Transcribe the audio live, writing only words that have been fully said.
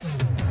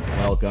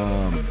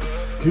welcome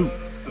to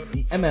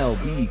the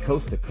MLB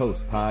Coast to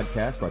Coast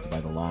podcast brought to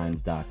you by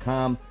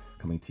TheLines.com.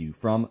 Coming to you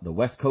from the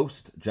West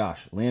Coast,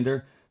 Josh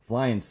Lander,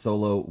 flying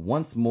solo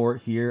once more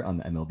here on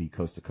the MLB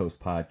Coast to Coast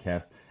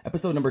podcast.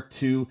 Episode number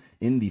 2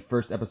 in the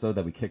first episode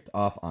that we kicked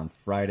off on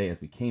Friday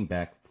as we came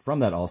back from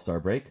that All-Star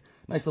break.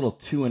 Nice little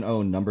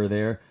 2-0 number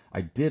there.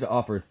 I did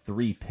offer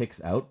 3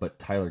 picks out, but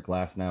Tyler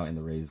Glasnow and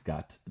the Rays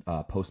got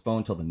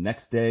postponed till the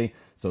next day,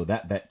 so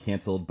that bet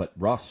canceled. But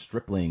Ross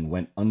Stripling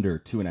went under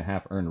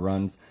 2.5 earned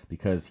runs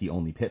because he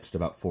only pitched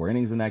about 4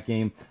 innings in that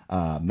game.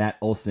 Matt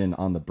Olson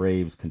on the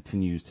Braves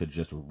continues to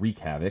just wreak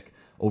havoc.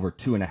 Over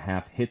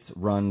 2.5 hits,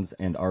 runs,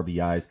 and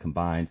RBIs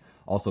combined.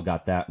 Also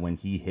got that when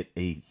he hit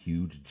a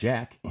huge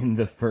jack in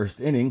the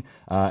first inning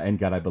and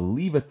got, I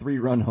believe, a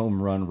 3-run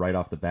home run right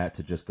off the bat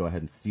to just go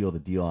ahead and seal the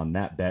deal on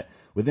that bet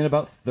within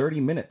about 30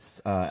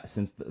 minutes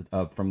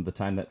from the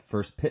time that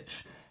first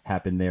pitch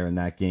happened there in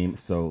that game.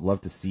 So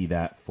love to see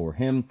that for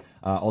him.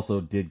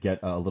 Also did get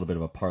a little bit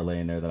of a parlay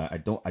in there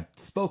that I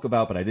spoke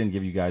about, but I didn't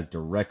give you guys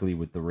directly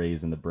with the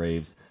Rays and the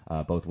Braves,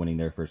 both winning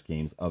their first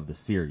games of the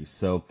series.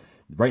 So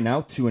right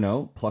now,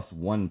 2-0, plus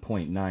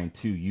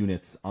 1.92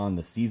 units on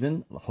the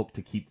season. Hope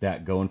to keep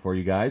that going for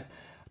you guys.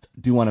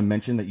 Do want to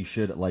mention that you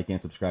should like and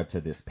subscribe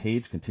to this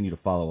page. Continue to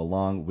follow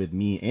along with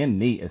me and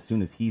Nate as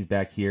soon as he's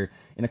back here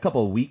in a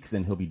couple of weeks,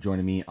 and he'll be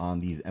joining me on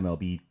these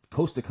MLB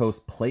Coast to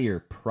Coast player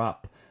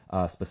prop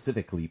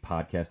specifically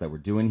podcast that we're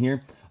doing here.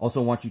 Also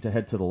want you to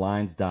head to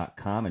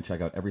thelines.com and check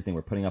out everything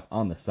we're putting up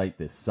on the site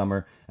this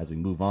summer as we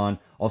move on.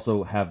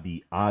 Also have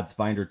the odds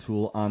finder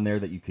tool on there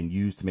that you can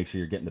use to make sure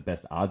you're getting the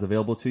best odds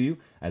available to you,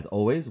 as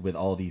always, with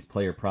all these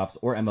player props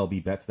or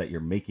MLB bets that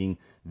you're making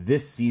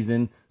this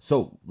season.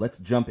 So let's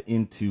jump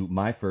into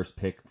my first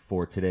pick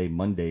for today,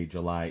 Monday,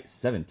 July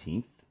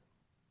 17th.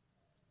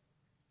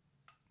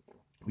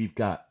 We've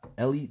got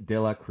Elly De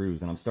La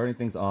Cruz, and I'm starting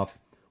things off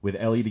with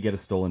Elly to get a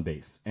stolen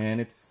base, and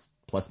it's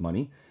plus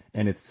money,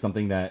 and it's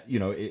something that, you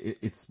know,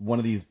 it's one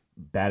of these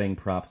batting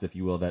props, if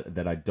you will,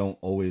 that I don't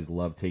always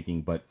love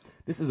taking, but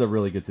this is a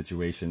really good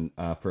situation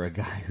for a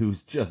guy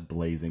who's just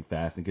blazing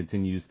fast and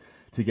continues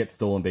to get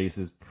stolen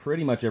bases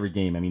pretty much every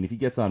game. I mean, if he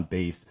gets on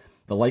base,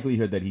 the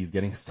likelihood that he's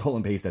getting a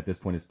stolen base at this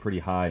point is pretty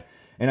high.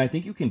 And I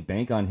think you can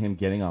bank on him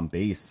getting on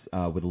base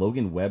with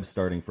Logan Webb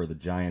starting for the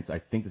Giants. I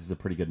think this is a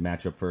pretty good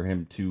matchup for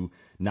him to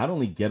not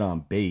only get on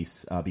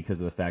base because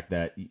of the fact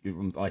that,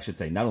 I should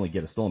say, not only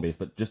get a stolen base,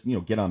 but just, you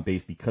know, get on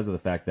base because of the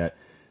fact that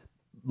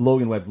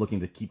Logan Webb's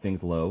looking to keep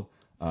things low.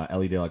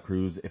 Elly De La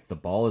Cruz, if the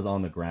ball is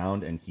on the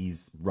ground and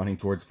he's running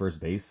towards first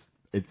base,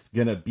 it's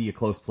going to be a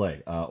close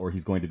play, or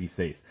he's going to be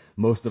safe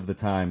most of the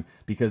time,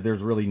 because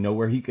there's really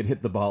nowhere he could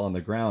hit the ball on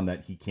the ground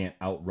that he can't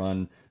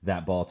outrun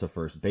that ball to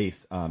first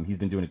base. He's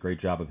been doing a great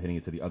job of hitting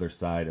it to the other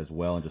side as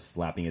well and just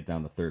slapping it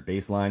down the third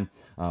baseline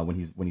when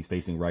he's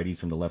facing righties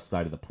from the left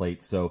side of the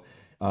plate. So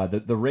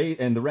the Rays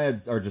and the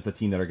Reds are just a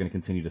team that are going to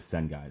continue to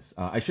send guys.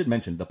 I should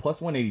mention the plus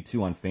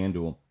 182 on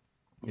FanDuel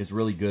is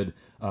really good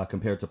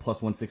compared to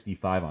plus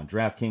 165 on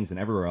DraftKings, and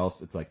everywhere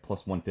else it's like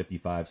plus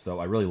 155. So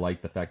I really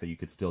like the fact that you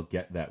could still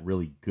get that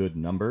really good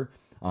number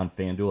on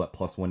FanDuel at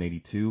plus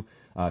 182.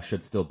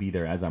 Should still be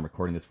there as I'm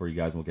recording this for you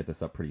guys, and we'll get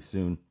this up pretty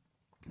soon.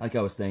 Like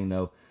I was saying,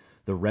 though,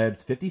 the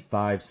Reds,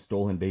 55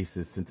 stolen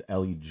bases since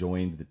Elly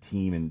joined the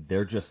team, and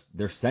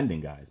they're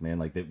sending guys, man.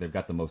 Like they've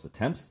got the most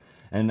attempts,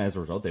 and as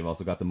a result, they've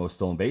also got the most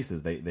stolen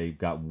bases. They've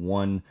got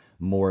one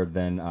more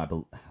than I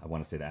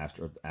want to say the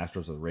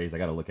Astros or the Rays. I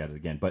got to look at it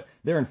again, but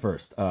they're in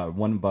first,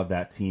 one above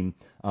that team.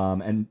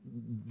 And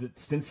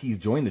since he's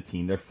joined the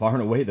team, they're far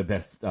and away the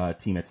best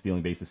team at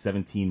stealing bases,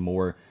 17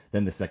 more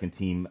than the second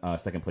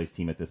place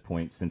team at this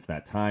point since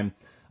that time.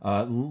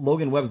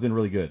 Logan Webb's been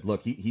really good.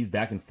 Look, he's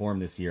back in form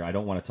this year. I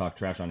don't want to talk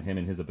trash on him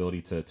and his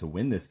ability to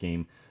win this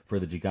game for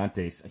the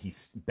Gigantes.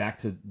 He's back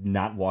to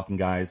not walking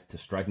guys, to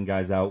striking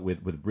guys out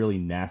with really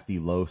nasty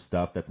low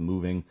stuff that's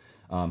moving.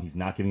 He's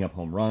not giving up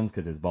home runs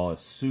because his ball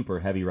is super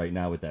heavy right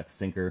now, with that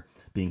sinker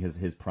being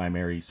his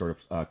primary sort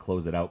of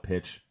close it out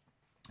pitch.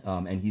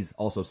 And he's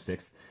also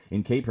 6th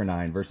in K per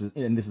 9 versus,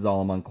 and this is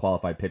all among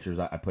qualified pitchers.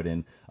 I put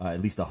in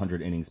at least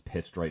 100 innings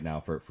pitched right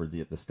now for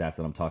the stats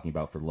that I'm talking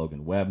about for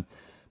Logan Webb.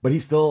 But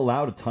he's still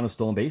allowed a ton of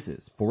stolen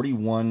bases,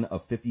 41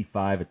 of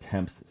 55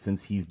 attempts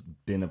since he's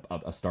been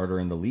a starter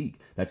in the league.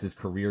 That's his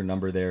career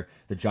number there.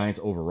 The Giants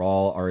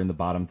overall are in the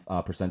bottom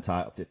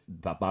percentile,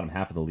 bottom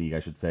half of the league, I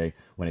should say,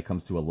 when it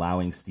comes to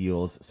allowing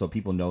steals. So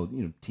people know,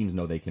 teams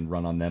know they can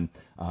run on them.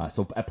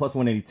 So at plus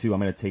 182, I'm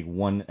going to take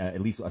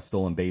at least a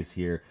stolen base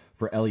here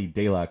for Elly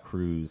De La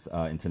Cruz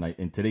in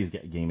today's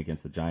game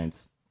against the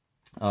Giants.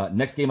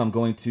 Next game I'm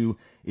going to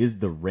is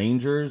the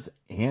Rangers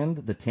and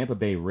the Tampa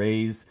Bay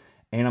Rays.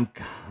 And I'm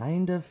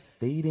kind of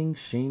fading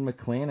Shane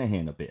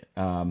McClanahan a bit.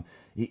 I'm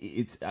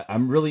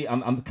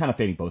kind of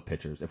fading both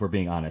pitchers, if we're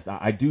being honest.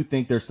 I do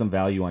think there's some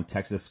value on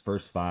Texas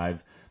first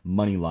 5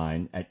 money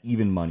line at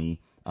even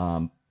money,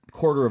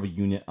 quarter of a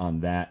unit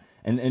on that.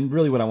 And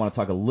really what I want to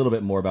talk a little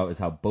bit more about is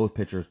how both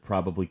pitchers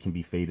probably can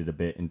be faded a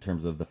bit in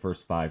terms of the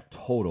first 5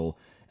 total.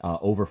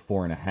 over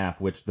 4.5,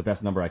 which the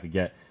best number I could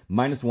get,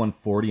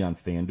 -140 on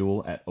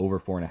FanDuel at over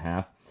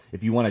 4.5.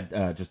 If you want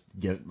to just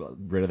get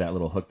rid of that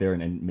little hook there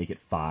and make it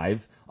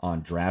 5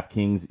 on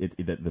DraftKings,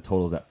 the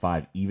total is at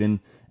 5 even,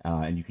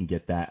 and you can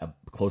get that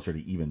closer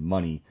to even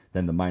money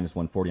than the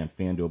 -140 on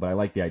FanDuel. But I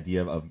like the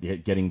idea of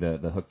getting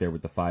the hook there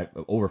with the 5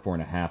 over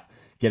 4.5,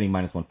 getting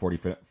 -140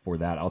 for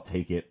that. I'll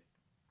take it.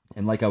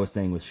 And like I was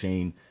saying with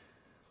Shane,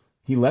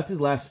 he left his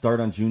last start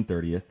on June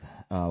 30th,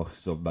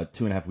 so about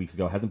 2.5 weeks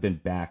ago. Hasn't been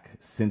back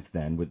since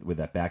then with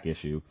that back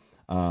issue.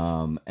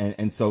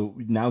 And so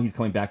now he's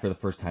coming back for the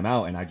first time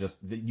out, and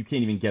you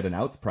can't even get an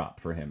outs prop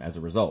for him as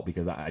a result,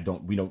 because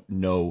we don't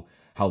know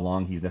how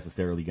long he's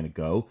necessarily going to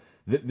go.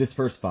 This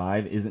first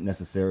 5 isn't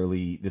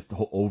necessarily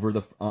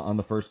on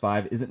the first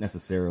 5 isn't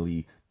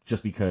necessarily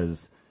just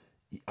because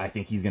I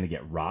think he's going to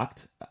get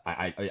rocked.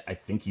 I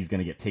think he's going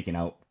to get taken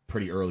out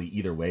pretty early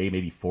either way,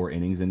 maybe 4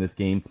 innings in this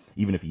game,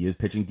 even if he is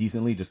pitching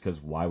decently, just because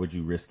why would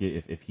you risk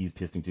it if he's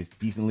pitching just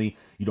decently?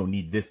 You don't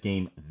need this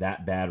game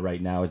that bad right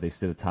now as they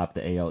sit atop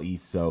the AL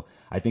East. So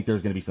I think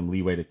there's going to be some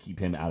leeway to keep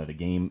him out of the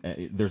game.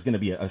 There's going to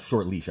be a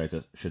short leash, I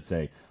should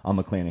say, on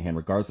McClanahan,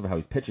 regardless of how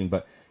he's pitching.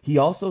 But he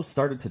also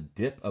started to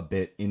dip a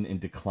bit in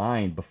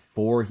decline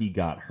before he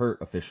got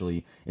hurt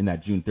officially in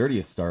that June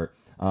 30th start.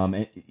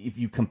 And if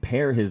you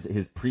compare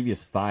his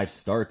previous 5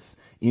 starts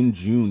in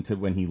June to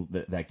when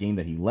that game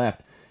that he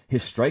left,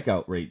 his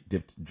strikeout rate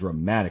dipped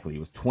dramatically. It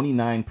was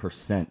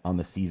 29% on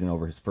the season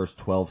over his first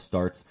 12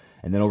 starts,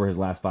 and then over his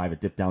last 5, it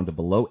dipped down to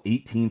below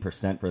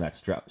 18% for that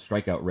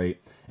strikeout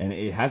rate, and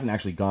it hasn't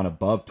actually gone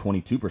above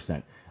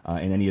 22%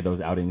 in any of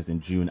those outings in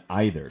June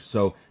either.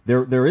 So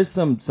there is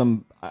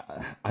some.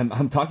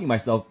 I'm talking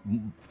myself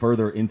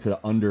further into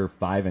under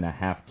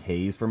 5.5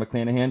 Ks for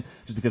McClanahan,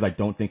 just because I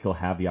don't think he'll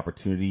have the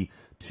opportunity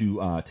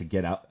to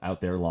get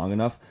out there long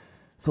enough.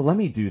 So let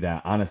me do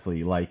that,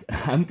 honestly. Like,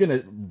 I'm going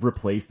to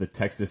replace the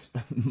Texas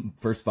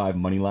first 5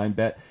 money line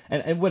bet.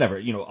 And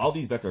whatever, all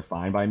these bets are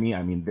fine by me.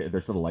 I mean,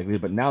 there's still a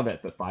likelihood. But now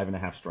that the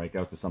 5.5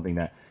 strikeouts is something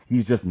that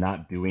he's just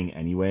not doing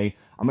anyway,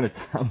 I'm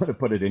gonna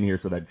put it in here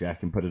so that Jack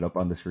can put it up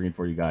on the screen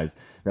for you guys,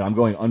 that I'm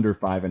going under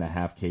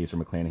 5.5 Ks for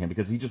McClanahan,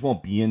 because he just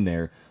won't be in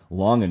there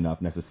long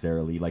enough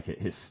necessarily. Like,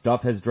 his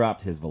stuff has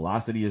dropped, his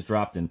velocity has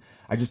dropped, and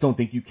I just don't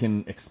think you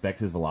can expect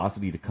his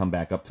velocity to come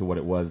back up to what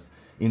it was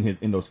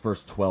in those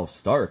first 12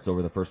 starts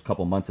over the first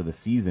couple months of the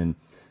season,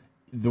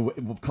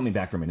 coming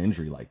back from an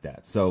injury like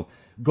that. So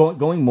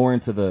going more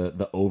into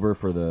the over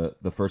for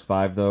the first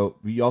 5, though,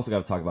 we also got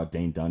to talk about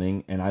Dane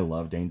Dunning, and I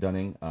love Dane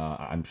Dunning.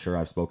 I'm sure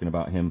I've spoken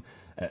about him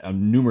at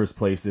numerous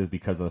places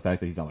because of the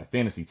fact that he's on my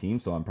fantasy team,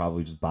 so I'm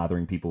probably just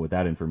bothering people with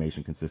that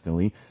information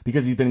consistently,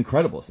 because he's been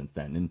incredible since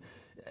then. And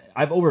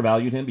I've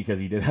overvalued him because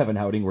he did have an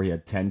outing where he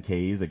had 10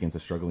 Ks against a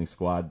struggling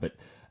squad, but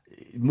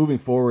moving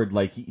forward,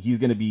 like, he's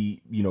going to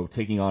be,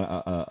 taking on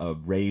a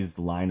Rays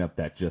lineup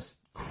that just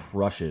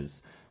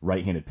crushes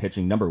right-handed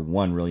pitching. Number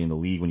 1 really in the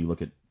league when you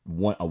look at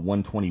a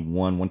 121,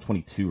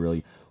 122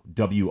 really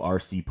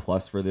WRC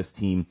plus for this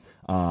team,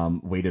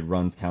 weighted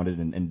runs counted,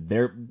 and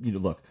they're,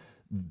 look,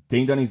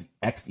 Dane Dunning's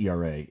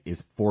xERA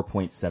is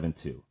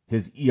 4.72.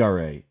 His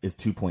ERA is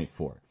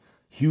 2.4.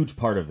 Huge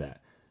part of that.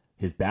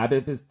 His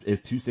BABIP is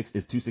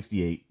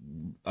 268.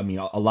 I mean,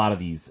 a lot of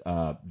these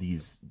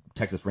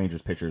Texas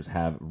Rangers pitchers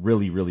have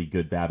really, really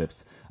good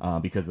BABIPs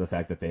because of the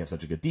fact that they have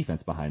such a good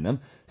defense behind them.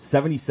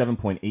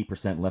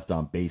 77.8% left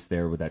on base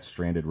there with that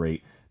stranded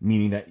rate,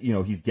 meaning that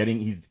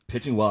he's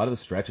pitching well out of the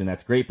stretch, and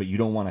that's great. But you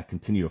don't want to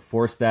continue to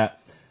force that.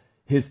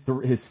 His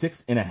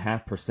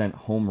 6.5%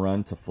 home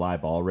run to fly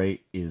ball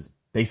rate is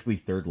basically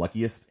 3rd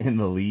luckiest in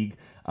the league,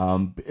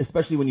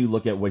 especially when you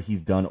look at what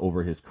he's done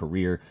over his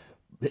career.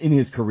 In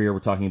his career, we're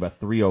talking about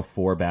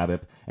 304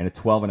 BABIP and a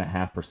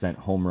 12.5%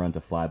 home run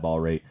to fly ball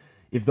rate.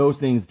 If those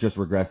things just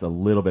regress a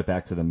little bit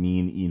back to the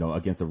mean,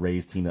 against a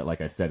Rays team that, like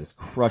I said, is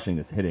crushing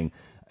this hitting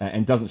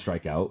and doesn't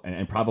strike out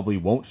and probably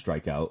won't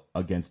strike out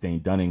against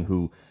Dane Dunning,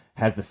 who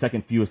has the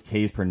second fewest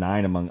Ks per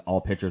 9 among all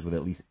pitchers with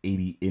at least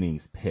 80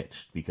 innings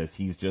pitched, because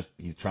he's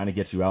trying to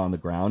get you out on the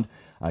ground.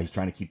 He's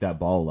trying to keep that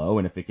ball low,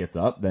 and if it gets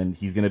up, then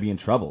he's going to be in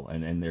trouble,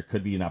 and there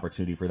could be an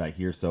opportunity for that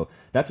here. So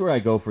that's where I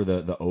go for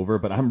the over,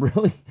 but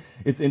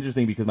it's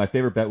interesting because my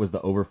favorite bet was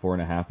the over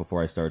 4.5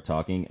 before I started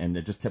talking, and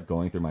it just kept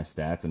going through my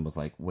stats and was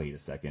like, wait a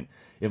second.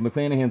 If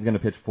McClanahan's going to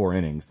pitch 4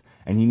 innings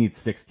and he needs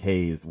 6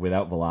 Ks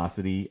without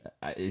velocity,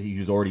 he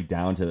was already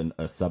down to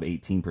a sub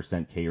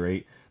 18% K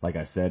rate, like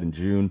I said, in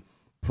June.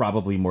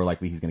 Probably more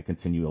likely he's going to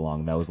continue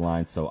along those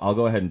lines. So I'll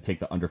go ahead and take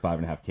the under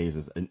 5.5 Ks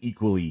as an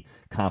equally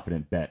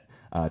confident bet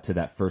to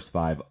that first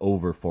 5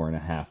 over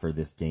 4.5 for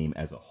this game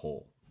as a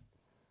whole.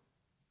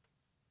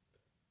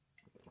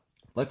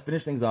 Let's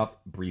finish things off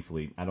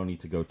briefly. I don't need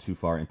to go too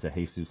far into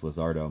Jesus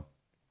Luzardo.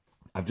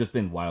 I've just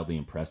been wildly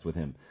impressed with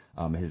him.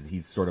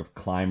 He's sort of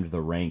climbed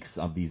the ranks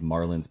of these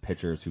Marlins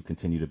pitchers who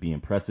continue to be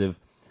impressive.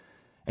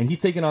 And he's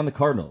taken on the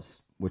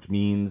Cardinals, which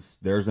means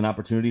there's an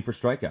opportunity for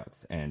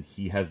strikeouts, and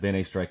he has been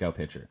a strikeout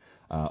pitcher.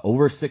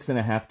 Over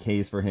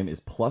 6.5 Ks for him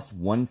is plus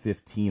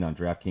 115 on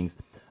DraftKings.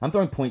 I'm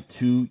throwing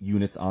 0.2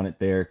 units on it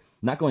there.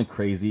 Not going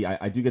crazy.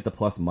 I do get the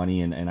plus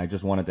money, and I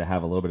just wanted to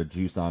have a little bit of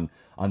juice on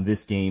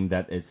this game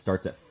that it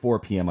starts at 4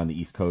 p.m. on the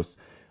East Coast.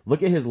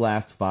 Look at his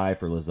last 5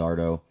 for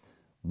Luzardo.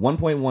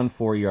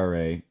 1.14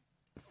 ERA,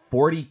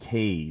 40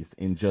 Ks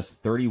in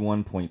just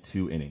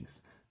 31.2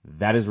 innings.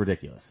 That is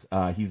ridiculous.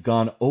 He's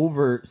gone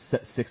over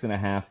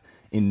 6.5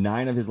 in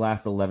 9 of his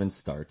last 11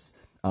 starts.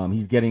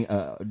 He's getting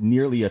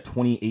nearly a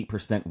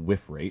 28%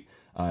 whiff rate.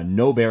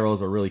 No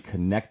barrels are really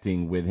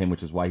connecting with him,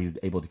 which is why he's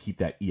able to keep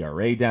that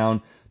ERA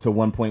down to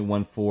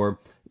 1.14.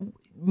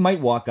 Might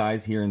walk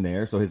guys here and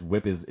there, so his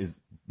whip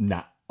is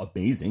not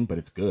amazing, but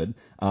it's good.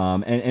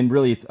 And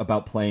really, it's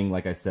about playing,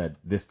 like I said,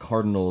 this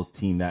Cardinals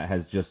team that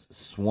has just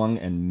swung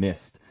and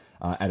missed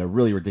at a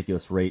really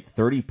ridiculous rate.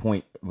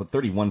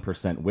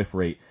 31% whiff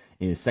rate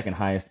is second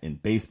highest in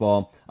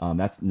baseball.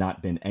 That's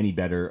not been any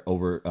better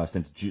over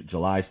since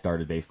July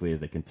started, basically,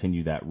 as they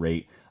continue that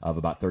rate of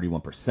about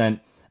 31%.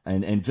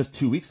 And just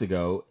 2 weeks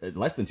ago,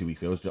 less than 2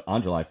 weeks ago, it was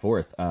on July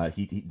 4th,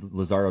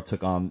 Luzardo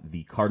took on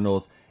the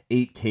Cardinals,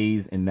 8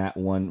 Ks in that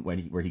one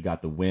where he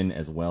got the win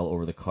as well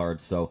over the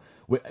Cards. So,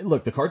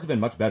 look, the Cards have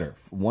been much better.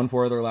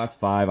 1-4 of their last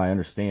 5, I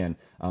understand.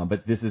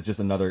 But this is just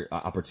another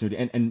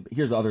opportunity. And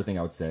here's the other thing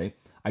I would say.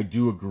 I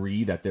do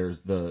agree that there's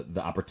the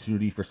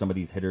opportunity for some of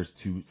these hitters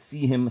to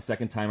see him a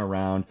second time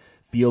around,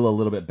 feel a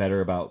little bit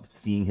better about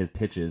seeing his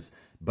pitches.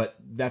 But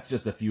that's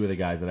just a few of the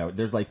guys that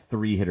there's like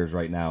 3 hitters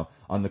right now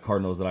on the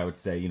Cardinals that I would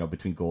say,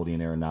 between Goldie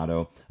and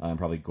Arenado, and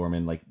probably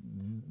Gorman, like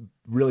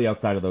really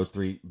outside of those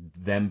 3,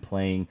 them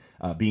playing,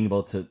 being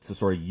able to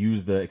sort of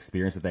use the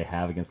experience that they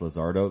have against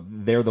Luzardo,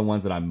 they're the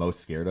ones that I'm most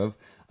scared of.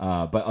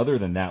 But other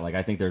than that, like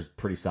I think there's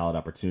pretty solid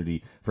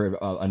opportunity for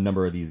a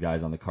number of these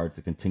guys on the Cards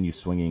to continue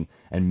swinging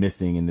and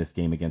missing in this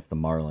game against the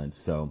Marlins.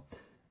 So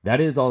that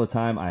is all the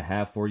time I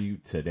have for you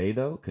today,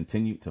 though.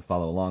 Continue to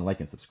follow along, like,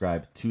 and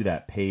subscribe to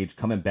that page.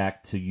 Coming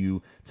back to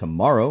you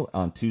tomorrow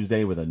on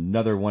Tuesday with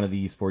another one of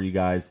these for you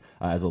guys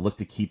as we'll look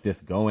to keep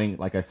this going.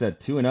 Like I said,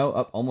 2-0,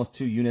 up almost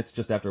 2 units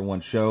just after one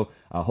show.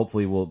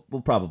 Hopefully we'll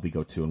probably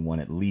go 2-1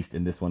 at least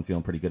in this one.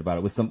 Feeling pretty good about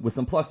it with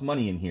some plus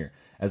money in here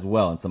as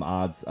well and some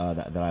odds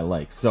that I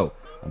like. So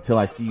until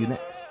I see you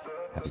next,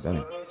 happy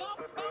betting.